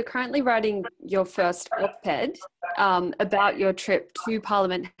also, you're currently writing your first op-ed about your trip to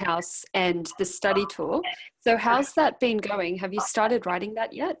Parliament House and the study tour. So how's that been going? Have you started writing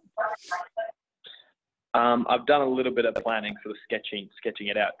that yet? I've done a little bit of planning, sort of sketching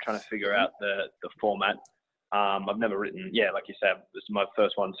it out, trying to figure out the format. I've never written, like you said, this is my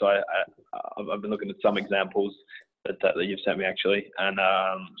first one, so I've been looking at some examples that you've sent me actually, and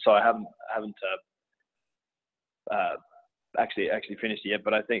so I haven't actually finished it yet,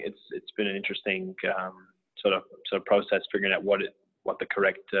 but I think it's been an interesting sort of process figuring out what the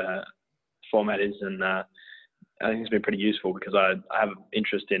correct format is, and I think it's been pretty useful because I have an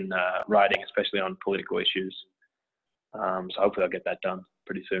interest in writing, especially on political issues. So hopefully I'll get that done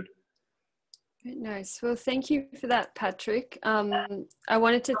pretty soon. Very nice. Well, thank you for that, Patrick. I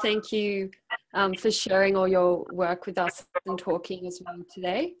wanted to thank you for sharing all your work with us and talking as well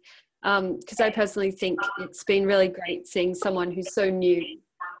today. Because I personally think it's been really great seeing someone who's so new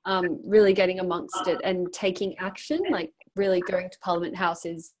really getting amongst it and taking action, like really going to Parliament House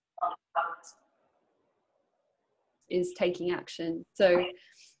is taking action. So,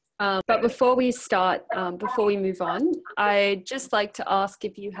 but before we start, before we move on, I'd just like to ask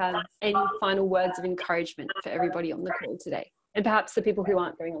if you have any final words of encouragement for everybody on the call today, and perhaps the people who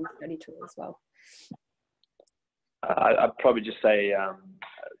aren't going on the study tour as well. I'd probably just say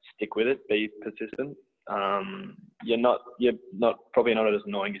stick with it, be persistent. You're probably not as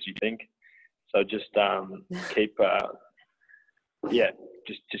annoying as you think. So just keep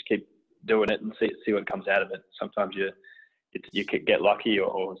just keep doing it and see what comes out of it. Sometimes you could get lucky,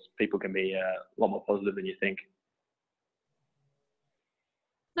 or people can be a lot more positive than you think.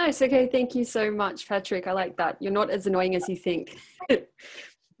 Nice. Okay. Thank you so much, Patrick. I like that. You're not as annoying as you think.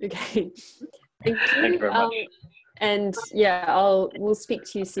 Okay. Thank you very much. And we'll speak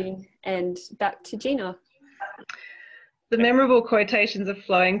to you soon. And back to Gina. The memorable quotations are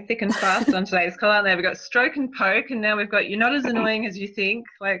flowing thick and fast on today's call, aren't they? We've got stroke and poke, and now we've got you're not as annoying as you think.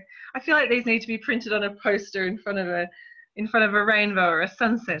 Like, I feel like these need to be printed on a poster in front of a rainbow or a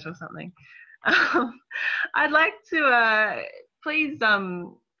sunset or something. I'd like to please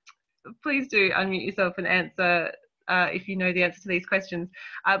do unmute yourself and answer if you know the answer to these questions.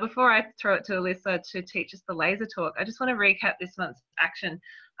 Before I throw it to Alyssa to teach us the laser talk, I just want to recap this month's action.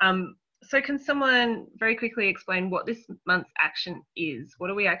 So can someone very quickly explain what this month's action is? What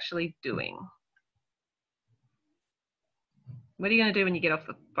are we actually doing? What are you going to do when you get off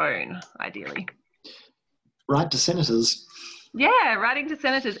the phone, ideally? Write to senators. Yeah, writing to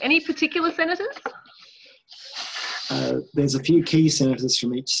senators. Any particular senators? There's a few key senators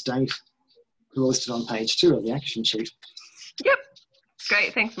from each state who are listed on page 2 of the action sheet. Yep.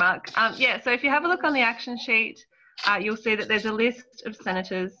 Great. Thanks, Mark. So if you have a look on the action sheet, you'll see that there's a list of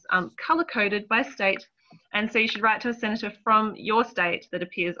senators colour-coded by state, and so you should write to a senator from your state that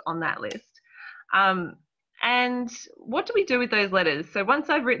appears on that list. And what do we do with those letters? So once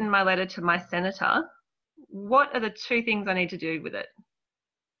I've written my letter to my senator, what are the 2 things I need to do with it?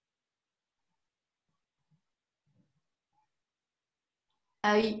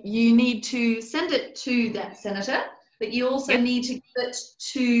 You need to send it to that senator, but you also need to give it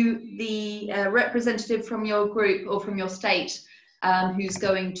to the representative from your group or from your state who's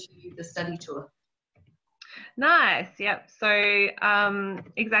going to the study tour. Nice. Yep. So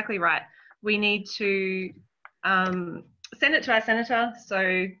exactly right. We need to send it to our senator.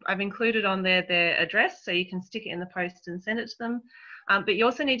 So I've included on there their address, so you can stick it in the post and send it to them. But you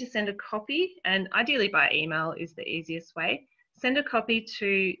also need to send a copy, and ideally by email is the easiest way. Send a copy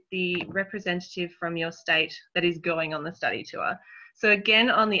to the representative from your state that is going on the study tour. So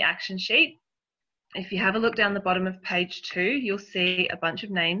again, on the action sheet, if you have a look down the bottom of page 2, you'll see a bunch of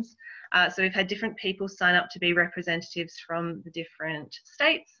names. So we've had different people sign up to be representatives from the different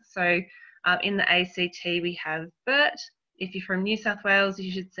states. So in the ACT, we have Bert. If you're from New South Wales,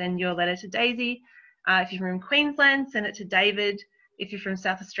 you should send your letter to Daisy. If you're from Queensland, send it to David. If you're from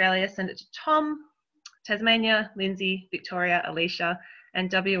South Australia, send it to Tom. Tasmania, Lindsay, Victoria, Alicia,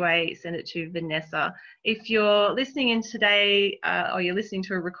 and WA, send it to Vanessa. If you're listening in today or you're listening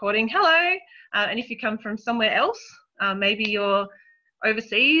to a recording, hello. And if you come from somewhere else, maybe you're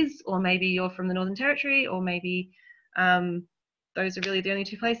overseas, or maybe you're from the Northern Territory, or maybe those are really the only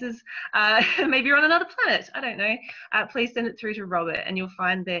two places. Maybe you're on another planet, I don't know. Please send it through to Robert, and you'll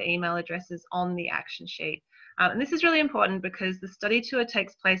find their email addresses on the action sheet. And this is really important because the study tour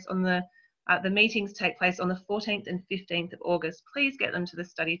takes place on the meetings take place on the 14th and 15th of August. Please get them to the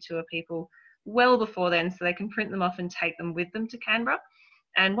study tour, people, well before then, so they can print them off and take them with them to Canberra.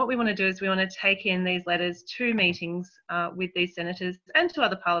 And what we want to do is we want to take in these letters to meetings with these senators and to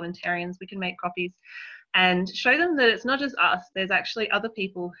other parliamentarians. We can make copies and show them that it's not just us. There's actually other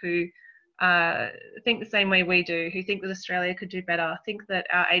people who think the same way we do, who think that Australia could do better, think that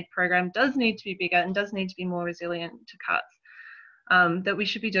our aid program does need to be bigger and does need to be more resilient to cuts, that we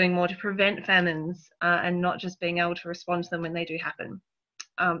should be doing more to prevent famines and not just being able to respond to them when they do happen.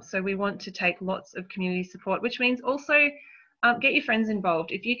 So we want to take lots of community support, which means also get your friends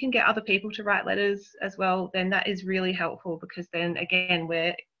involved. If you can get other people to write letters as well, then that is really helpful, because then again,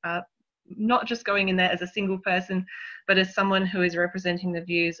 we're not just going in there as a single person, but as someone who is representing the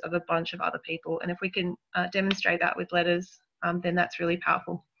views of a bunch of other people. And if we can demonstrate that with letters, then that's really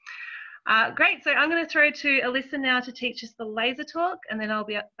powerful. Great, so I'm going to throw to Alyssa now to teach us the laser talk, and then I'll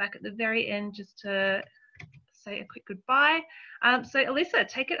be back at the very end just to say a quick goodbye. So Alyssa,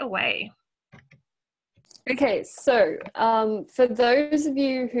 take it away. Okay, so for those of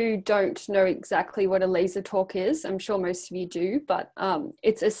you who don't know exactly what a laser talk is, I'm sure most of you do, but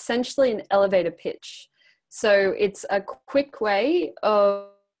it's essentially an elevator pitch. So it's a quick way of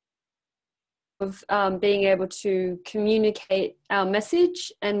being able to communicate our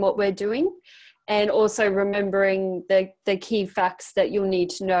message and what we're doing, and also remembering the key facts that you'll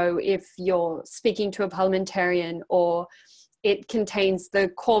need to know if you're speaking to a parliamentarian, or it contains the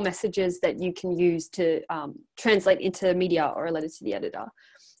core messages that you can use to translate into media or a letter to the editor.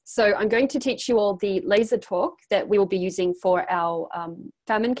 So I'm going to teach you all the laser talk that we will be using for our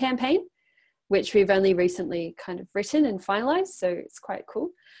famine campaign, which we've only recently kind of written and finalized, so it's quite cool.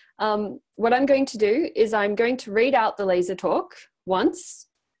 What I'm going to do is I'm going to read out the laser talk once.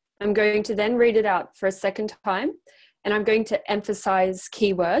 I'm going to then read it out for a second time, and I'm going to emphasize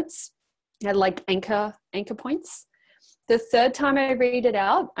keywords, like anchor points. The third time I read it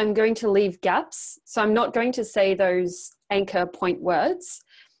out, I'm going to leave gaps. So I'm not going to say those anchor point words.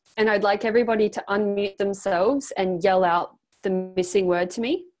 And I'd like everybody to unmute themselves and yell out the missing word to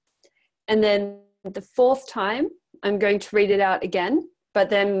me. And then the fourth time, I'm going to read it out again, but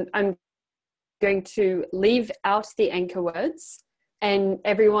then I'm going to leave out the anchor words, and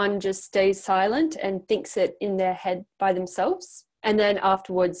everyone just stays silent and thinks it in their head by themselves. And then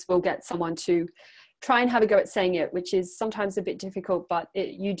afterwards, we'll get someone to try and have a go at saying it, which is sometimes a bit difficult, but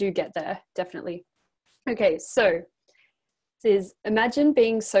you do get there, definitely. Okay, so this is, imagine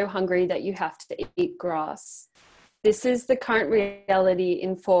being so hungry that you have to eat grass. This is the current reality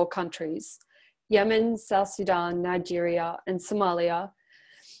in 4 countries: Yemen, South Sudan, Nigeria, and Somalia,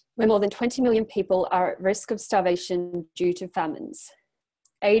 where more than 20 million people are at risk of starvation due to famines.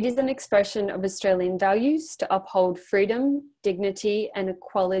 Aid is an expression of Australian values to uphold freedom, dignity, and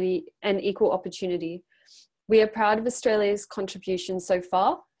equality and equal opportunity. We are proud of Australia's contribution so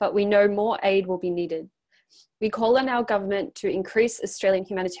far, but we know more aid will be needed. We call on our government to increase Australian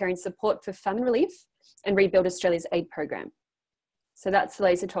humanitarian support for famine relief and rebuild Australia's aid program. So that's the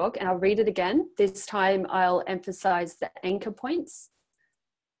laser talk, and I'll read it again. This time I'll emphasize the anchor points.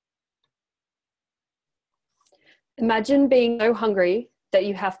 Imagine being so hungry that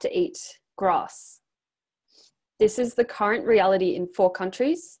you have to eat grass. This is the current reality in 4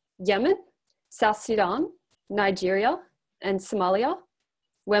 countries: Yemen, South Sudan, Nigeria, and Somalia,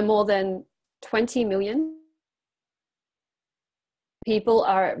 where more than 20 million people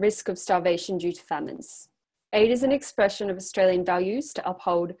are at risk of starvation due to famines. Aid is an expression of Australian values to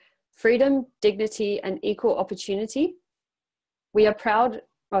uphold freedom, dignity, and equal opportunity. We are proud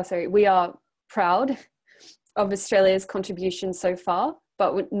of Australia's contribution so far,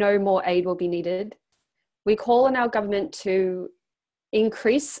 but no more aid will be needed. We call on our government to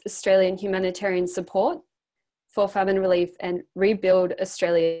increase Australian humanitarian support for famine relief and rebuild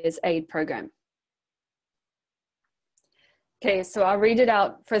Australia's aid program. Okay, so I'll read it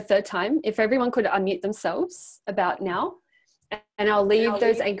out for a third time. If everyone could unmute themselves about now, and I'll leave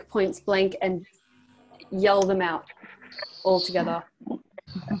those anchor points blank and yell them out all together. All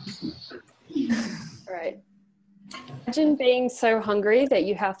right. Imagine being so hungry that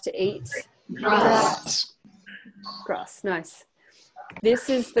you have to eat grass. Grass, nice.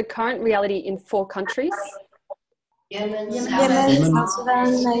 This is the current reality in 4 countries: Yemen, South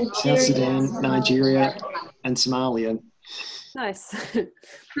Sudan, Nigeria, and Somalia. Nice.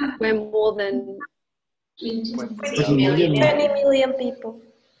 Where more than 20 million people.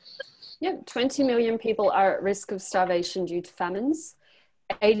 Yep, 20 million people are at risk of starvation due to famines.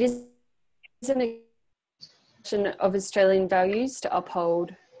 Aid is an expression of Australian values to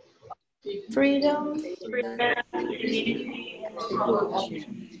uphold freedom.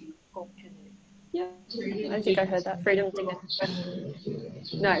 Yeah, I think I heard that. Freedom, dignity.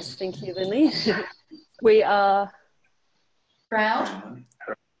 Nice, thank you, Lindley. We are Proud.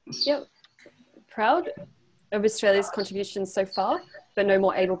 Yep, proud of Australia's contributions so far, but no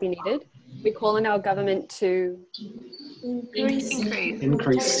more aid will be needed. We call on our government to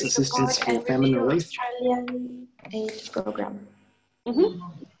increase assistance for famine relief. Australian aid program.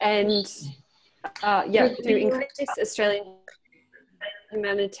 And to increase Australian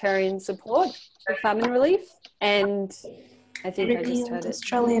humanitarian support for famine relief. And I think I just heard it.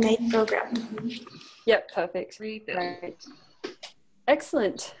 Australian aid program. Yep, perfect. Right.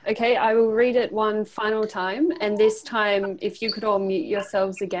 Excellent. Okay, I will read it one final time. And this time, if you could all mute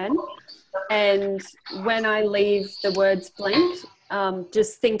yourselves again. And when I leave the words blank,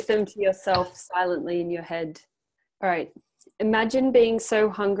 just think them to yourself silently in your head. All right. Imagine being so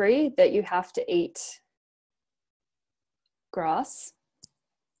hungry that you have to eat grass.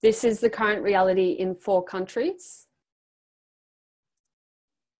 This is the current reality in 4 countries: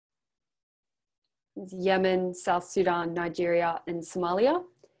 Yemen, South Sudan, Nigeria, and Somalia,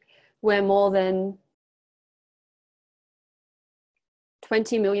 where more than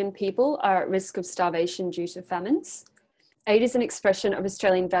 20 million people are at risk of starvation due to famines. Aid is an expression of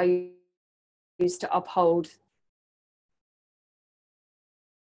Australian values to uphold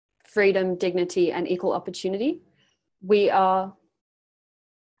freedom, dignity, and equal opportunity. We are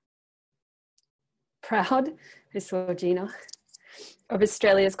proud, I saw Gina, of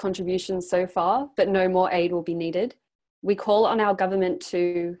Australia's contributions so far, but no more aid will be needed. We call on our government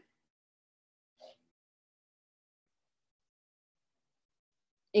to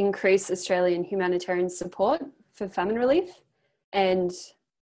increase Australian humanitarian support for famine relief and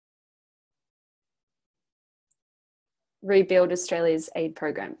rebuild Australia's aid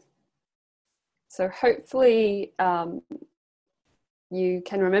program. So hopefully you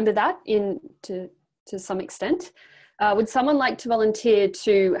can remember that to some extent. Would someone like to volunteer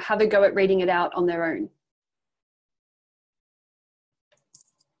to have a go at reading it out on their own?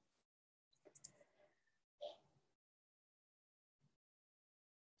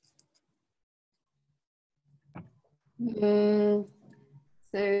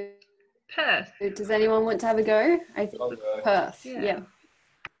 So Perth. Does anyone want to have a go? I think Perth. Yeah.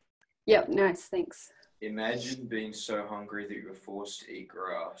 Yep. Nice. Thanks. Imagine being so hungry that you were forced to eat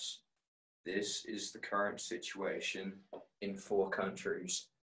grass. This is the current situation in 4 countries: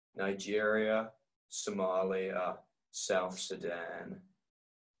 Nigeria, Somalia, South Sudan,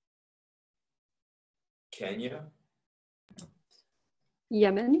 Kenya,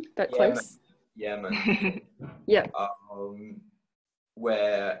 Yemen, but close. Yemen. Yeah.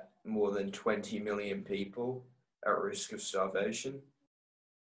 Where more than 20 million people are at risk of starvation.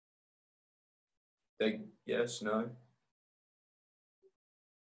 Yes, no?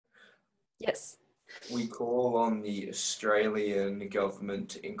 Yes. We call on the Australian government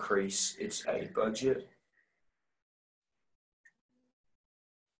to increase its aid budget.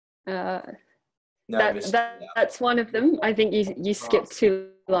 That's one of them. I think you skipped 2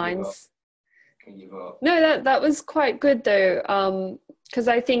 lines. No, that was quite good though, because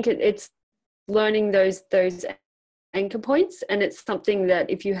I think it's learning those anchor points, and it's something that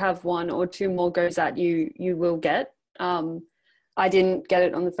if you have 1 or 2 more goes at you will get. I didn't get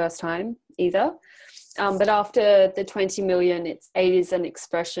it on the first time either, but after the 20 million, aid is an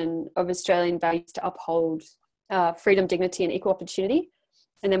expression of Australian values to uphold freedom, dignity, and equal opportunity.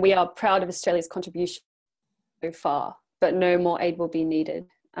 And then we are proud of Australia's contribution so far, but no more aid will be needed,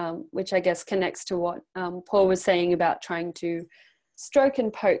 which I guess connects to what Paul was saying about trying to stroke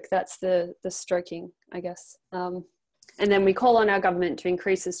and poke. That's the stroking, I guess. And then we call on our government to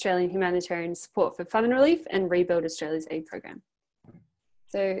increase Australian humanitarian support for famine relief and rebuild Australia's aid program.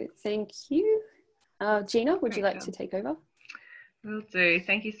 So thank you. Gina, would you like to take over? Will do.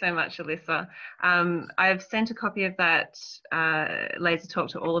 Thank you so much, Alyssa. I've sent a copy of that laser talk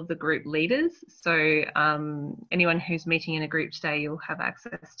to all of the group leaders. So anyone who's meeting in a group today, you'll have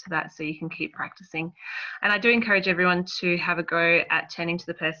access to that so you can keep practicing. And I do encourage everyone to have a go at turning to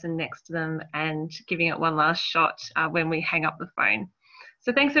the person next to them and giving it one last shot when we hang up the phone.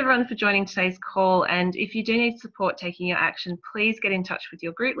 So thanks everyone for joining today's call. And if you do need support taking your action, please get in touch with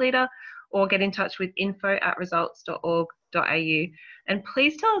your group leader or get in touch with info@results.org.au. And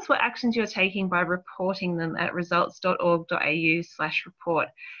please tell us what actions you're taking by reporting them at results.org.au/report.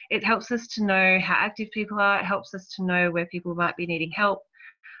 It helps us to know how active people are. It helps us to know where people might be needing help.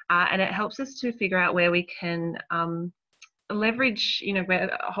 and it helps us to figure out where we can leverage, where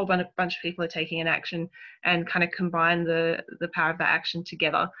a whole bunch of people are taking an action and kind of combine the power of that action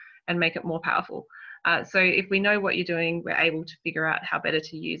together and make it more powerful. So if we know what you're doing, we're able to figure out how better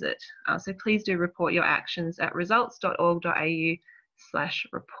to use it. So please do report your actions at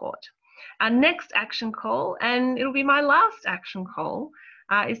results.org.au/report. Our next action call, and it'll be my last action call,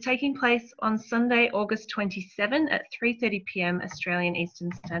 is taking place on Sunday, August 27 at 3:30 p.m. Australian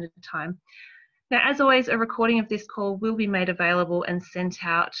Eastern Standard Time. Now, as always, a recording of this call will be made available and sent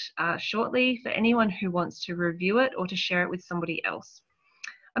out shortly for anyone who wants to review it or to share it with somebody else.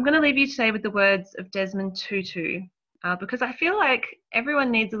 I'm going to leave you today with the words of Desmond Tutu, because I feel like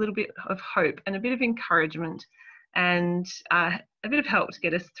everyone needs a little bit of hope and a bit of encouragement and a bit of help to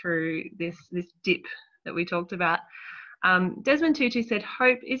get us through this dip that we talked about. Desmond Tutu said,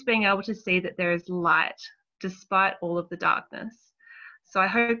 "Hope is being able to see that there is light despite all of the darkness." So I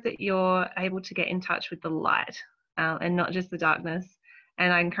hope that you're able to get in touch with the light and not just the darkness.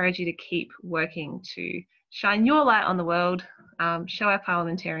 And I encourage you to keep working to shine your light on the world, show our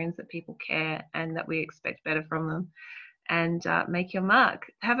parliamentarians that people care and that we expect better from them, and make your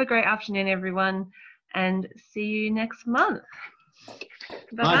mark. Have a great afternoon, everyone, and see you next month.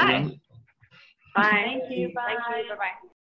 Bye-bye. Bye. Thank you. Bye. Thank you. Bye-bye.